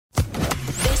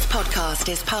podcast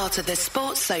is part of the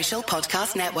Sports Social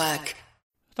Podcast Network.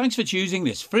 Thanks for choosing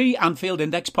this free Anfield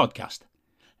Index podcast.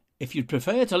 If you'd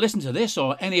prefer to listen to this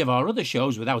or any of our other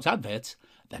shows without adverts,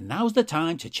 then now's the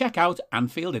time to check out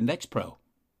Anfield Index Pro.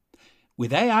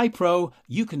 With AI Pro,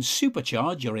 you can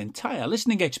supercharge your entire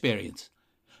listening experience.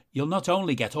 You'll not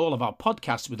only get all of our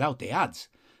podcasts without the ads,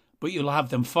 but you'll have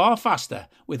them far faster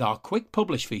with our quick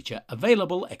publish feature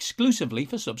available exclusively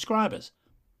for subscribers.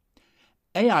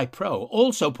 AI Pro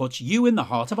also puts you in the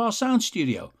heart of our sound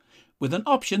studio, with an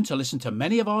option to listen to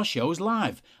many of our shows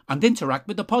live and interact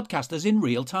with the podcasters in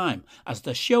real time as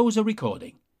the shows are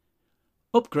recording.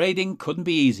 Upgrading couldn't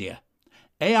be easier.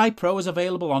 AI Pro is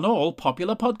available on all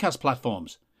popular podcast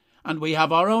platforms, and we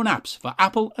have our own apps for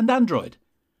Apple and Android.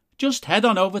 Just head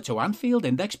on over to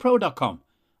AnfieldIndexPro.com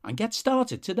and get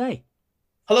started today.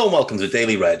 Hello and welcome to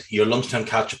Daily Red, your lunchtime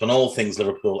catch-up on all things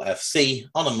Liverpool FC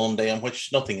on a Monday on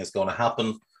which nothing is going to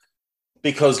happen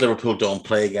because Liverpool don't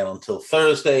play again until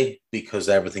Thursday, because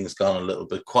everything's gone a little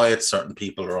bit quiet, certain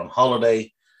people are on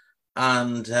holiday,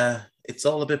 and it's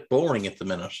all a bit boring at the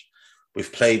minute.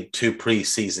 We've played 2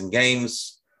 pre-season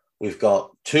games, we've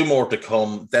got 2 more to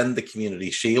come, then the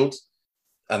Community Shield,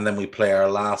 and then we play our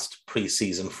last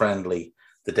pre-season friendly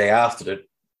the day after the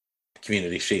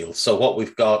Community Shield. So what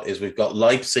we've got is we've got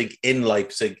Leipzig in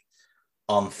Leipzig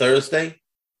on Thursday.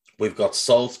 We've got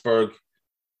Salzburg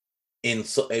in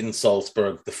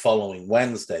Salzburg the following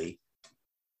Wednesday.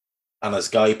 And as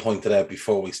Guy pointed out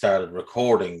before we started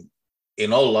recording,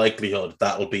 in all likelihood,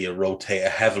 that'll be a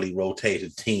heavily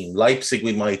rotated team. Leipzig,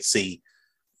 we might see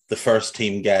the first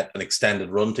team get an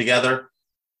extended run together.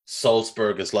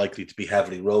 Salzburg is likely to be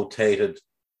heavily rotated,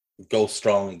 go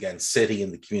strong against City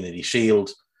in the Community Shield.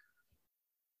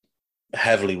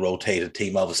 Heavily rotated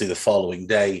team, obviously, the following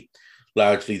day,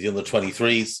 largely the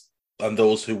under-23s and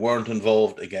those who weren't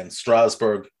involved against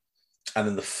Strasbourg. And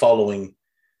in the following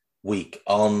week,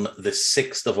 on the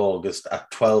 6th of August at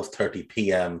 12:30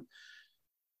 p.m,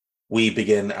 we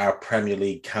begin our Premier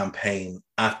League campaign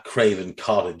at Craven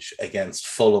Cottage against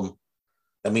Fulham.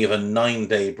 Then we have a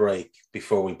 9-day break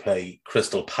before we play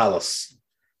Crystal Palace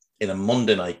in a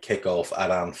Monday night kickoff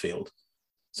at Anfield.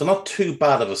 So not too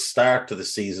bad of a start to the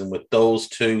season with those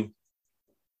 2.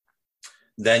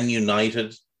 Then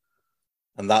United,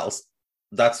 and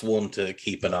that's one to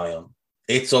keep an eye on.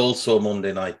 It's also a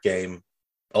Monday night game,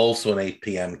 also an 8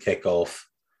 p.m. kickoff.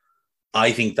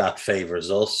 I think that favours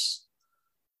us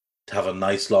to have a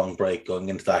nice long break going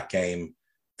into that game.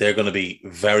 They're going to be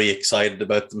very excited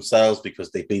about themselves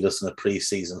because they beat us in a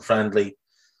pre-season friendly.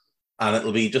 And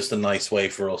it'll be just a nice way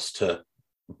for us to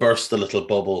burst the little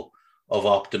bubble of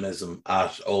optimism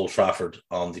at Old Trafford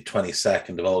on the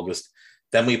 22nd of August.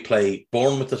 Then we play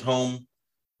Bournemouth at home.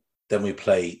 Then we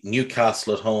play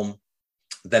Newcastle at home.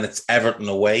 Then it's Everton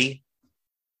away.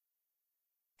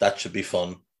 That should be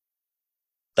fun.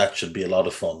 That should be a lot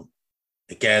of fun.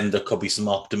 Again, there could be some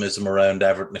optimism around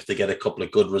Everton if they get a couple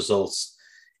of good results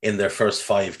in their first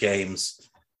 5 games.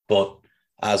 But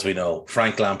as we know,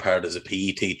 Frank Lampard is a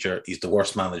PE teacher. He's the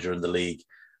worst manager in the league.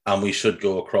 And we should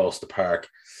go across the park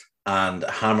and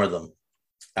hammer them.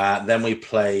 Then we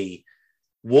play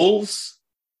Wolves.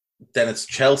 Then it's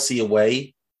Chelsea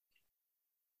away.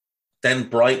 Then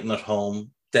Brighton at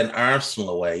home. Then Arsenal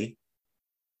away.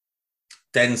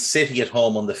 Then City at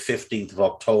home on the 15th of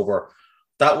October.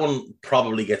 That one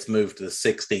probably gets moved to the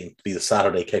 16th to be the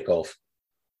Saturday kickoff.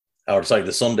 Or sorry,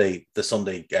 the Sunday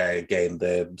game,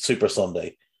 the Super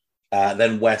Sunday.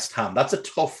 Then West Ham. That's a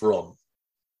tough run.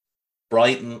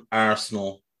 Brighton,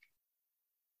 Arsenal,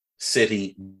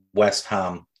 City, West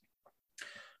Ham,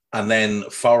 and then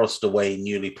Forest away,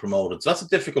 newly promoted. So that's a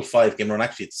difficult 5-game run.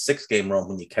 Actually, it's a 6-game run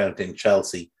when you count in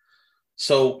Chelsea.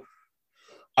 So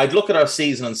I'd look at our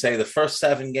season and say the first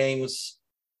 7 games,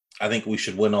 I think we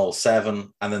should win all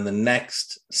 7. And then the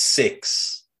next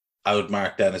 6, I would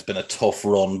mark down as been a tough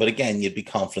run. But again, you'd be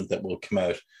confident that we'll come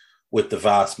out with the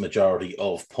vast majority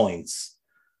of points.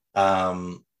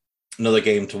 Another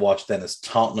game to watch then is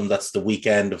Tottenham. That's the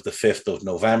weekend of the 5th of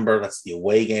November. That's the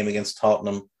away game against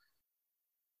Tottenham.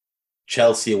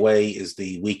 Chelsea away is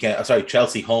the weekend.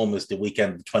 Chelsea home is the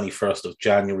weekend of the 21st of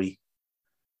January.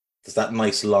 There's that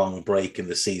nice long break in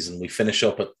the season. We finish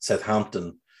up at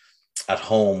Southampton at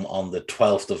home on the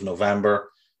 12th of November.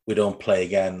 We don't play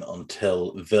again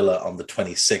until Villa on the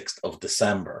 26th of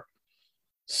December.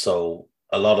 So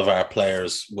a lot of our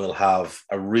players will have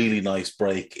a really nice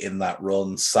break in that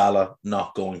run. Salah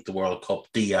not going to the World Cup.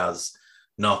 Diaz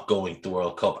not going to the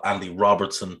World Cup. Andy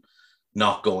Robertson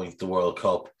not going to the World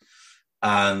Cup.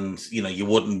 And, you know, you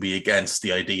wouldn't be against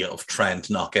the idea of Trent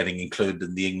not getting included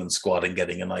in the England squad and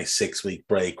getting a nice 6-week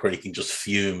break where he can just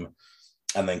fume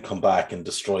and then come back and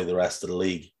destroy the rest of the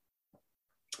league.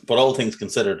 But all things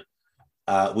considered,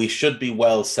 we should be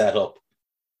well set up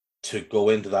to go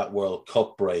into that World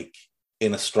Cup break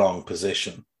in a strong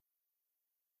position.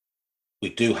 We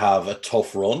do have a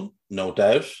tough run, no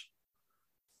doubt.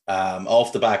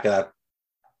 Off the back of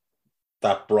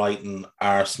that Brighton,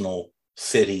 Arsenal,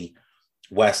 City,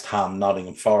 West Ham,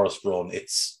 Nottingham Forest run,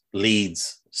 it's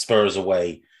Leeds, Spurs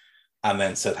away, and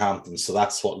then Southampton. So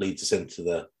that's what leads us into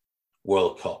the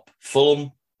World Cup.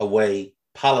 Fulham away,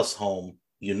 Palace home,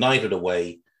 United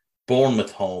away,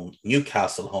 Bournemouth home,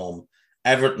 Newcastle home,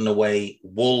 Everton away,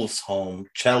 Wolves home,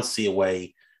 Chelsea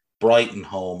away, Brighton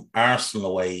home,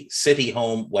 Arsenal away, City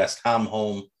home, West Ham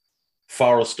home,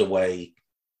 Forest away,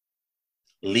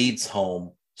 Leeds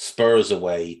home, Spurs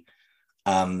away,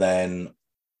 and then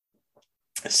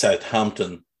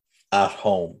Southampton at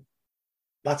home.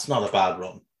 That's not a bad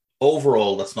run.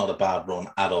 Overall, that's not a bad run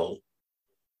at all.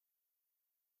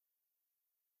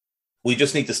 We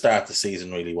just need to start the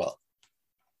season really well.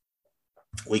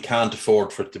 We can't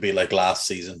afford for it to be like last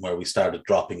season where we started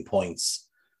dropping points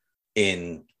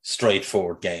in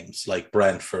straightforward games like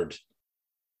Brentford,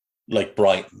 like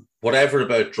Brighton. Whatever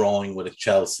about drawing with a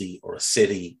Chelsea or a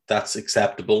City, that's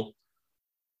acceptable.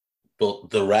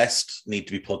 But the rest need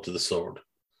to be put to the sword.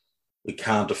 We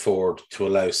can't afford to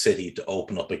allow City to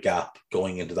open up a gap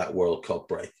going into that World Cup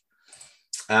break.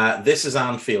 This is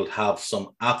Anfield have some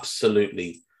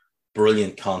absolutely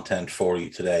brilliant content for you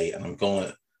today. And I'm going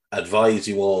to advise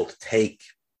you all to take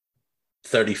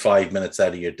 35 minutes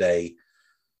out of your day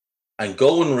and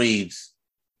go and read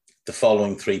the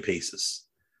following three pieces.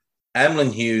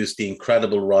 Emlyn Hughes, The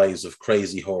Incredible Rise of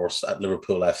Crazy Horse at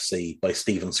Liverpool FC by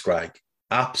Stephen Scragg.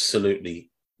 Absolutely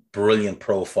brilliant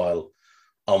profile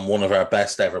on one of our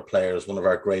best ever players, one of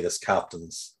our greatest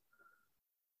captains.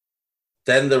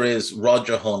 Then there is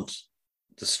Roger Hunt,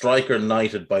 the striker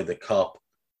knighted by the Kop,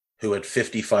 who had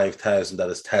 55,000 at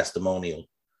his testimonial,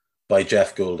 by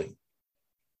Jeff Goulding.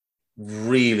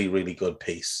 Really, really good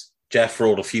piece. Jeff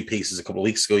wrote a few pieces a couple of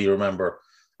weeks ago, you remember,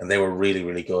 and they were really,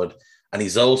 really good. And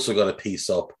he's also got a piece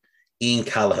up, Ian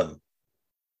Callaghan,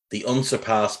 the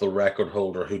unsurpassable record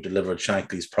holder who delivered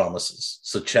Shankly's promises.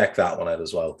 So check that one out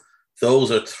as well.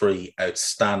 Those are three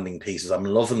outstanding pieces. I'm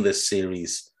loving this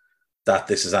series that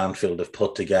This Is Anfield have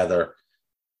put together,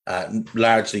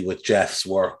 largely with Jeff's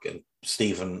work and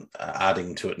Stephen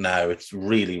adding to it now. It's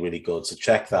really, really good. So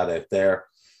check that out there.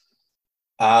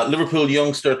 Liverpool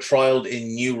youngster trialled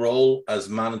in new role as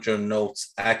manager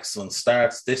notes excellent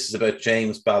starts. This is about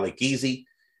James Balagizi,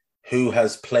 who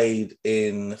has played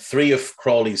in 3 of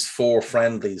Crawley's 4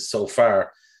 friendlies so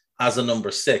far as a number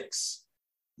 6.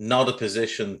 Not a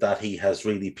position that he has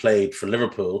really played for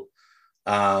Liverpool.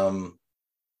 So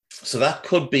that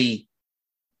could be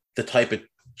the type of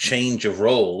change of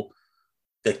role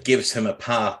that gives him a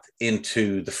path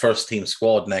into the first team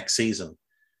squad next season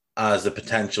as a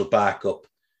potential backup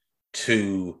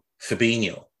to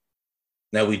Fabinho.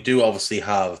 Now, we do obviously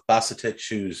have Bajcetic,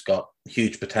 who's got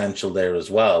huge potential there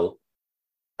as well.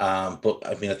 But,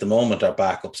 I mean, at the moment, our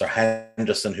backups are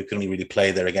Henderson, who can only really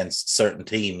play there against certain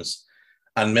teams,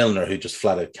 and Milner, who just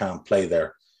flat out can't play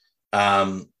there.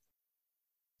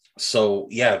 So,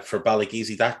 yeah, for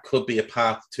Balagizi, that could be a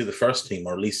path to the first team,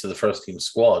 or at least to the first team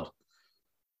squad.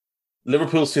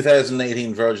 Liverpool's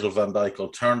 2018 Virgil van Dijk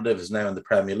alternative is now in the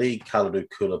Premier League. Kalidou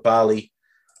Koulibaly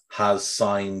has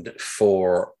signed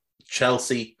for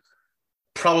Chelsea.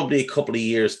 Probably a couple of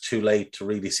years too late to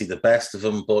really see the best of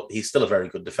him, but he's still a very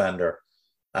good defender,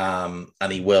 and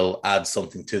he will add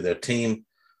something to their team.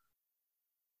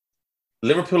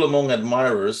 Liverpool among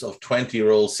admirers of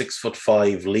 20-year-old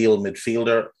 6'5" Lille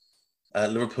midfielder.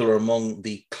 Liverpool are among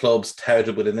the clubs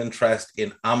touted with an interest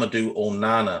in Amadou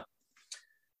Onana,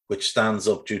 which stands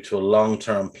up due to a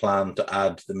long-term plan to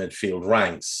add to the midfield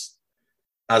ranks.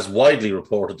 As widely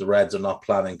reported, the Reds are not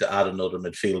planning to add another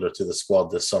midfielder to the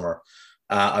squad this summer.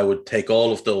 I would take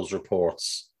all of those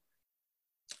reports,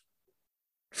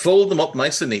 fold them up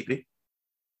nice and neatly,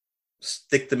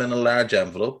 stick them in a large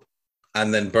envelope,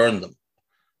 and then burn them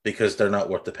because they're not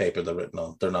worth the paper they're written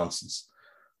on. They're nonsense.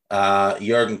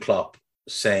 Jurgen Klopp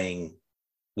saying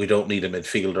we don't need a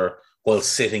midfielder while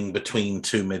sitting between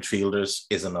 2 midfielders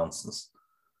is a nonsense.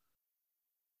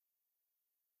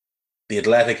 The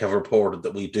Athletic have reported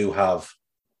that we do have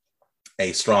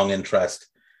a strong interest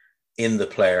in the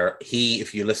player. He,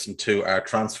 if you listen to our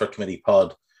transfer committee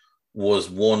pod, was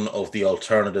one of the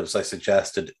alternatives I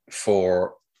suggested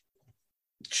for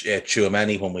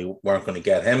Tchouaméni when we weren't going to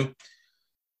get him.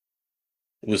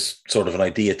 It was sort of an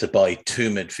idea to buy 2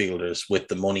 midfielders with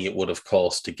the money it would have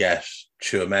cost to get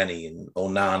Tchouaméni, and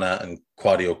Onana and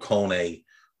Kouadio Kone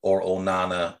or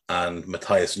Onana and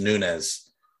Matthias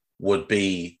Nunes would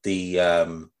be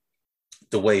the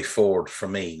way forward for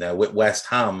me. Now, with West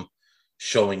Ham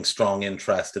showing strong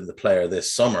interest in the player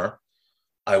this summer,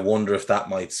 I wonder if that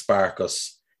might spark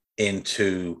us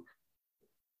into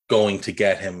going to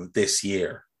get him this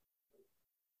year.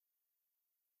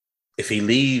 If he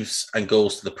leaves and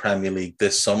goes to the Premier League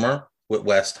this summer with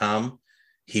West Ham,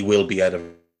 he will be out of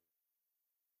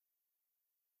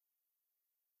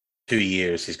 2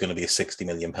 years. He's going to be a £60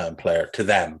 million player to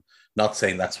them. Not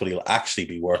saying that's what he'll actually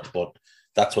be worth, but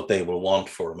that's what they will want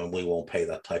for him, and we won't pay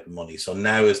that type of money. So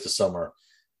now is the summer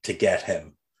to get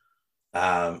him.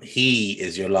 He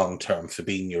is your long-term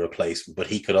Fabinho replacement, but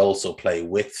he could also play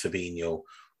with Fabinho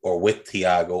or with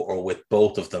Thiago or with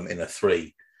both of them in a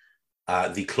three.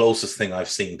 The closest thing I've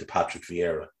seen to Patrick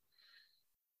Vieira.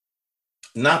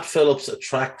 Nat Phillips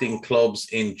attracting clubs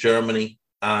in Germany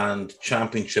and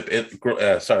championship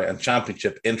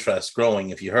interest growing.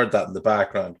 If you heard that in the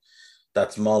background,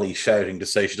 that's Molly shouting to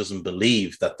say she doesn't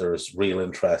believe that there's real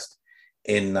interest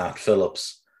in Nat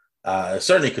Phillips.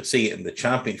 Certainly could see it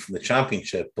in from the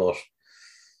championship, but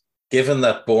given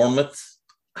that Bournemouth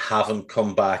haven't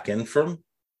come back in for him,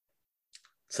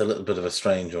 it's a little bit of a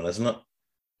strange one, isn't it?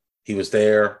 He was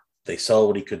there, they saw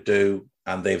what he could do,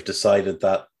 and they've decided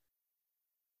that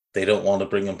they don't want to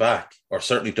bring him back, or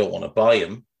certainly don't want to buy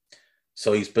him.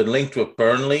 So he's been linked with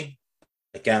Burnley.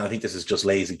 Again, I think this is just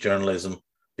lazy journalism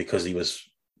because he was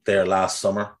there last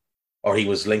summer, or he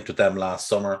was linked with them last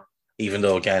summer, even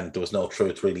though, again, there was no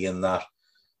truth really in that.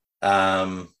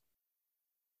 I'm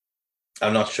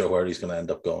not sure where he's going to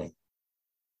end up going.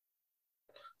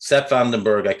 Sepp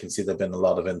Vandenberg, I can see there's been a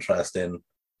lot of interest in,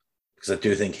 because I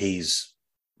do think he's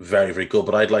very, very good,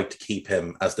 but I'd like to keep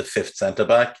him as the fifth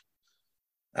centre-back.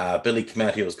 Billy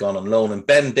Kmetio has gone on loan, and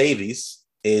Ben Davies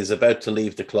is about to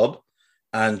leave the club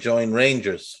and join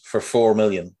Rangers for $4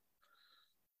 million.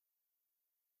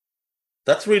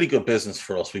 That's really good business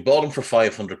for us. We bought him for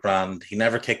 500 grand. He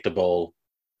never kicked a ball,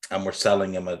 and we're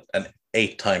selling him at an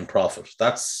 8-time profit.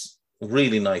 That's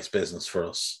really nice business for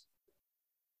us.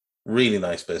 Really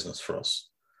nice business for us.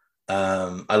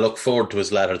 I look forward to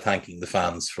his letter thanking the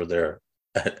fans for their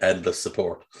endless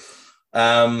support.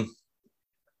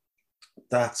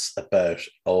 That's about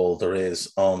all there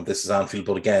is on This Is Anfield.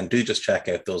 But again, do just check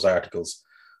out those articles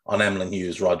on Emlyn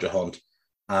Hughes, Roger Hunt,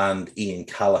 and Ian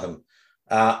Callaghan.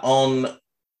 On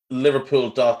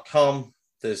Liverpool.com,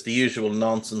 there's the usual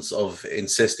nonsense of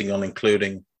insisting on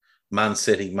including Man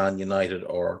City, Man United,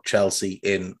 or Chelsea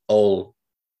in all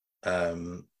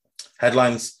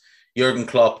headlines. Jurgen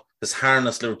Klopp has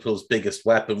harnessed Liverpool's biggest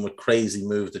weapon with crazy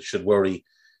move that should worry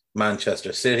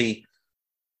Manchester City.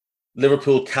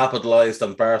 Liverpool capitalised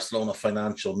on Barcelona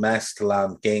financial mess to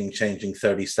land game-changing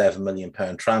 £37 million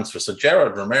transfer. So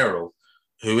Gerard Romero,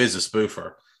 who is a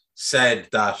spoofer, said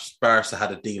that Barca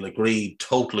had a deal agreed,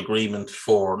 total agreement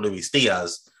for Luis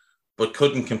Diaz, but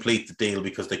couldn't complete the deal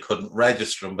because they couldn't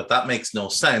register him. But that makes no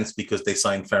sense because they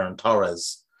signed Ferran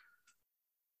Torres.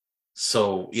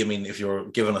 So, I mean, if you're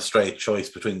given a straight choice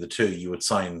between the two, you would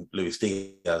sign Luis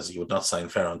Diaz, you would not sign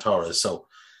Ferran Torres. So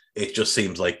it just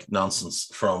seems like nonsense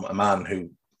from a man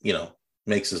who, you know,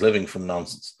 makes his living from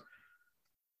nonsense.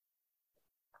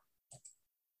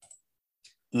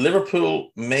 Liverpool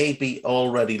may be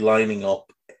already lining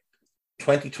up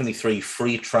 2023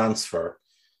 free transfer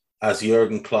as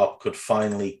Jurgen Klopp could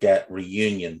finally get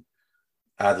reunion.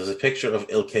 There's a picture of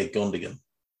Ilkay Gundogan.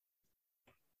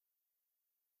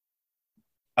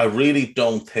 I really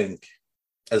don't think,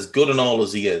 as good and all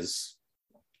as he is,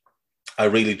 I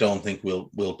really don't think we'll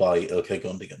buy Ilkay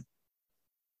Gundogan.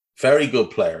 Very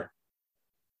good player.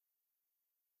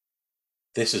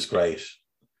 This is great.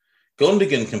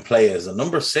 Gundogan can play as a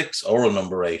number 6 or a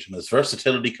number 8, and his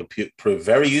versatility could prove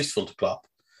very useful to Klopp.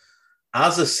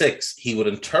 As a 6, he would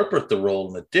interpret the role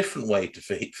in a different way to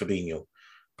Fabinho,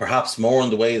 perhaps more in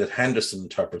the way that Henderson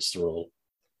interprets the role.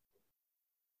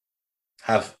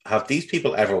 Have these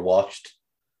people ever watched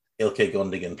Ilkay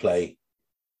Gundogan play?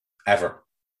 Ever?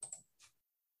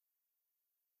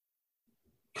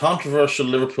 Controversial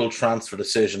Liverpool transfer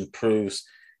decision proves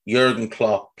Jurgen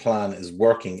Klopp plan is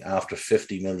working after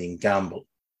 50 million gamble.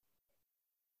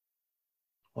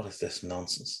 What is this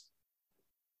nonsense?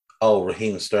 Oh,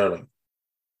 Raheem Sterling.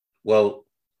 Well,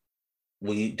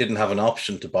 we didn't have an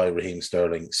option to buy Raheem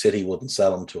Sterling. City wouldn't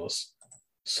sell him to us.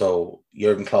 So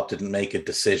Jurgen Klopp didn't make a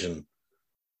decision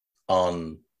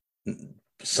on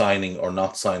signing or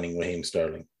not signing Raheem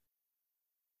Sterling.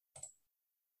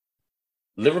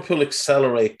 Liverpool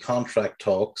accelerate contract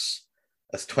talks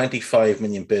as 25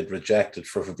 million bid rejected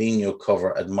for Fabinho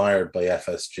cover admired by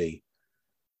FSG.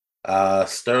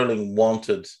 Sterling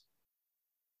wanted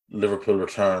Liverpool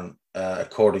return,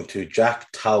 according to Jack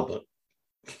Talbot.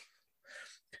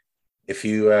 If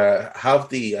you have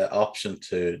the option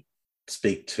to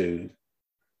speak to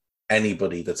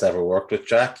anybody that's ever worked with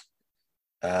Jack,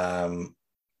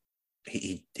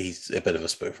 he's a bit of a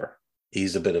spoofer.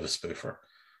 He's a bit of a spoofer.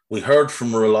 We heard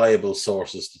from reliable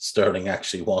sources that Sterling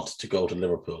actually wanted to go to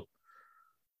Liverpool.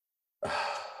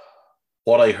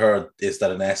 What I heard is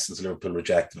that in essence, Liverpool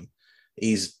rejected him.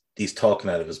 He's talking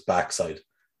out of his backside.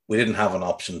 We didn't have an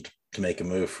option to make a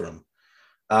move for him.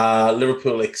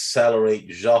 Liverpool accelerate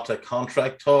Jota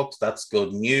contract talks. That's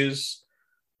good news.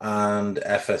 And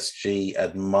FSG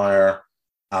admire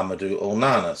Amadou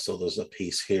Onana. So there's a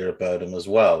piece here about him as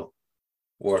well.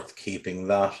 Worth keeping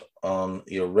that on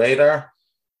your radar.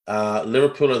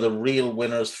 Liverpool are the real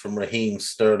winners from Raheem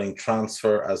Sterling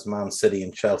transfer, as Man City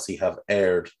and Chelsea have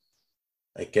aired.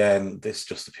 Again, this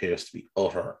just appears to be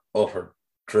utter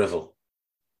drivel.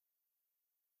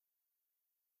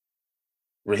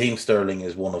 Raheem Sterling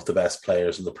is one of the best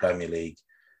players in the Premier League.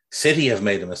 City have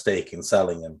made a mistake in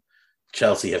selling him.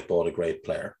 Chelsea have bought a great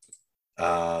player.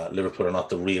 Liverpool are not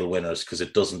the real winners because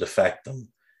it doesn't affect them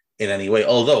in any way.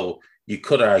 Although you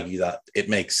could argue that it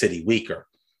makes City weaker.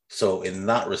 So in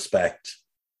that respect,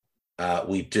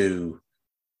 we do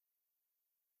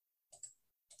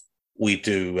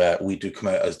come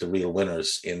out as the real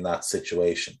winners in that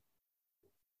situation.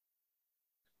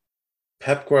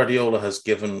 Pep Guardiola has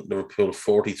given Liverpool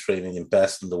 43 million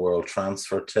best in the world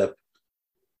transfer tip.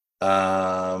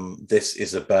 This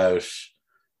is about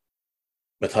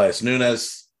Matheus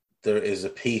Nunes. There is a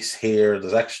piece here.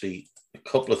 There's actually a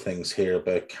couple of things here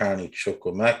about Carney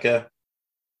Chukwuemeka.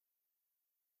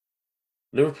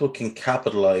 Liverpool can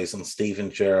capitalise on Steven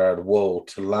Gerrard woe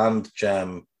to land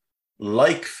gem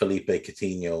like Felipe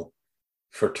Coutinho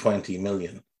for 20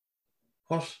 million.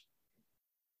 What?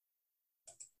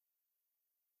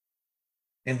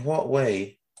 In what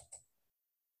way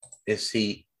is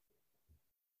he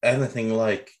anything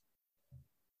like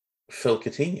Phil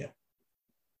Coutinho?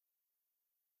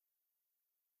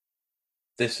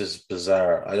 This is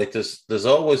bizarre. There's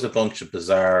always a bunch of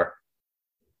bizarre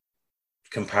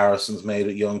comparisons made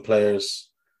with young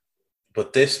players,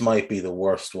 but this might be the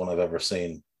worst one I've ever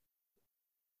seen.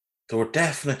 There were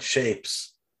definite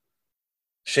shades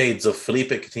of Felipe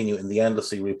Coutinho in the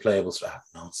endlessly replayable.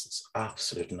 Nonsense,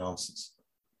 absolute nonsense.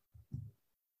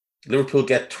 Liverpool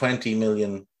get 20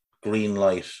 million green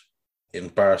light in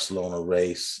Barcelona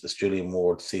race as Julian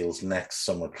Ward seals next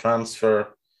summer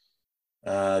transfer.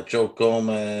 Joe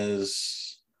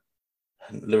Gomez,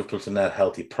 Liverpool to net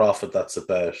healthy profit. That's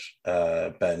about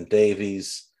Ben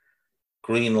Davies.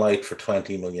 Green light for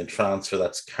 20 million transfer.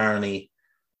 That's Carney.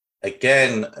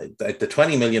 Again, the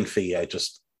 20 million fee, I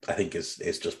think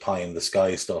is just pie in the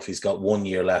sky stuff. He's got 1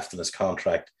 year left in his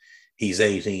contract. He's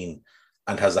 18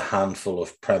 and has a handful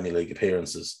of Premier League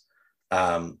appearances.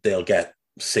 They'll get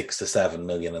 6 to 7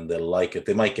 million and they'll like it.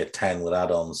 They might get 10 with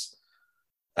add-ons.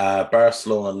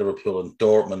 Barcelona, Liverpool and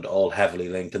Dortmund all heavily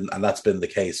linked, and that's been the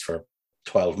case for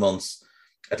 12 months.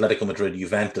 Atletico Madrid,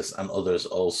 Juventus and others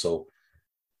also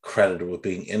credited with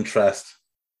being interest.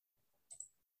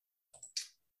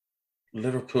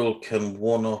 Liverpool can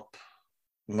one-up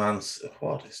Man City.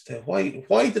 What is that?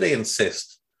 Why do they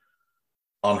insist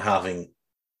on having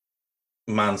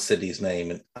Man City's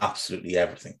name in absolutely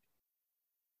everything?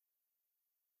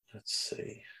 Let's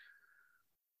see.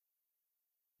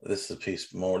 This is a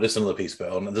piece more. This is another piece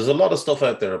about Onana. There's a lot of stuff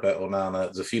out there about Onana.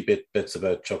 There's a few bits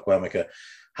about Chukwuemeka.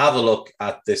 Have a look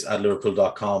at this at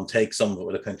liverpool.com. Take some of it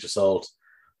with a pinch of salt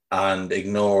and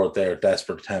ignore their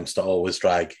desperate attempts to always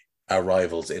drag our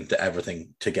rivals into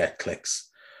everything to get clicks.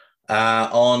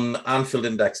 On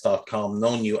AnfieldIndex.com,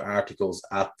 no new articles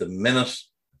at the minute,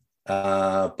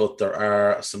 but there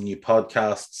are some new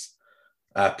podcasts.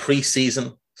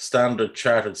 Pre-season, Standard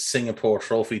Chartered Singapore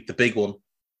Trophy, the big one.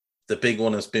 The big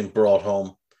one has been brought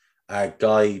home.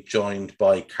 Guy joined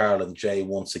by Carl and Jay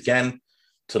once again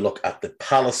to look at the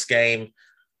Palace game.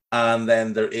 And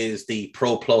then there is the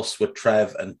Pro Plus with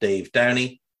Trev and Dave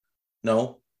Downey.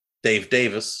 No, Dave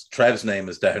Davis. Trev's name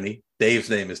is Downey. Dave's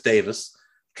name is Davis.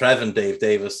 Trev and Dave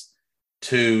Davis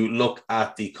to look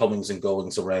at the comings and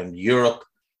goings around Europe.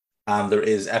 And there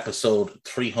is episode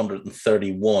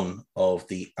 331 of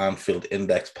the Anfield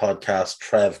Index podcast.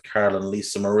 Trev, Carl and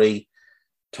Lisa Marie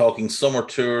talking summer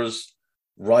tours,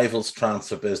 rivals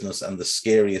transfer business, and the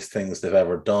scariest things they've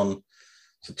ever done.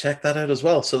 So check that out as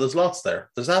well. So there's lots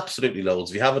there. There's absolutely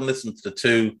loads. If you haven't listened to the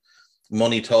two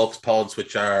Money Talks pods,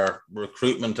 which are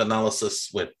recruitment analysis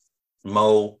with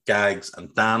Mo, Gags,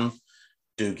 and Dan,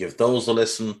 do give those a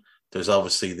listen. There's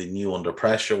obviously the new Under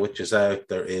Pressure, which is out.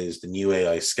 There is the new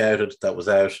AI Scouted that was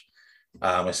out.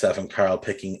 Myself and Carl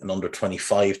picking an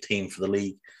under-25 team for the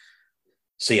league.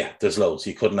 So yeah, there's loads.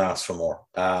 You couldn't ask for more.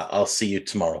 I'll see you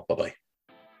tomorrow. Bye-bye.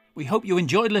 We hope you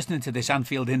enjoyed listening to this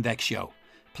Anfield Index show.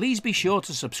 Please be sure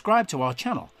to subscribe to our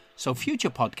channel so future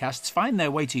podcasts find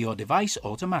their way to your device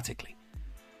automatically.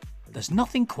 There's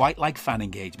nothing quite like fan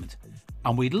engagement,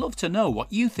 and we'd love to know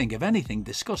what you think of anything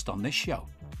discussed on this show.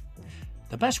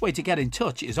 The best way to get in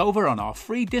touch is over on our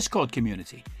free Discord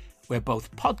community, where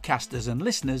both podcasters and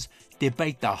listeners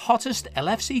debate the hottest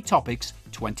LFC topics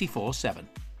 24/7.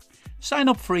 Sign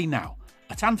up free now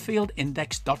at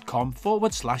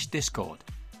AnfieldIndex.com/Discord.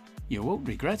 You won't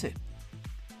regret it.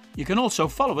 You can also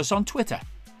follow us on Twitter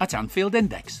at Anfield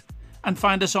Index and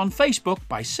find us on Facebook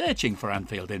by searching for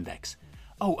Anfield Index.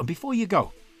 Oh, and before you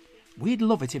go, we'd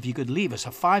love it if you could leave us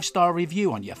a 5-star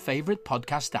review on your favourite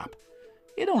podcast app.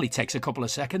 It only takes a couple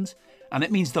of seconds, and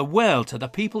it means the world to the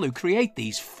people who create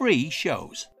these free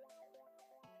shows.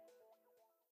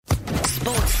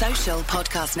 Sports Social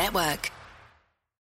Podcast Network.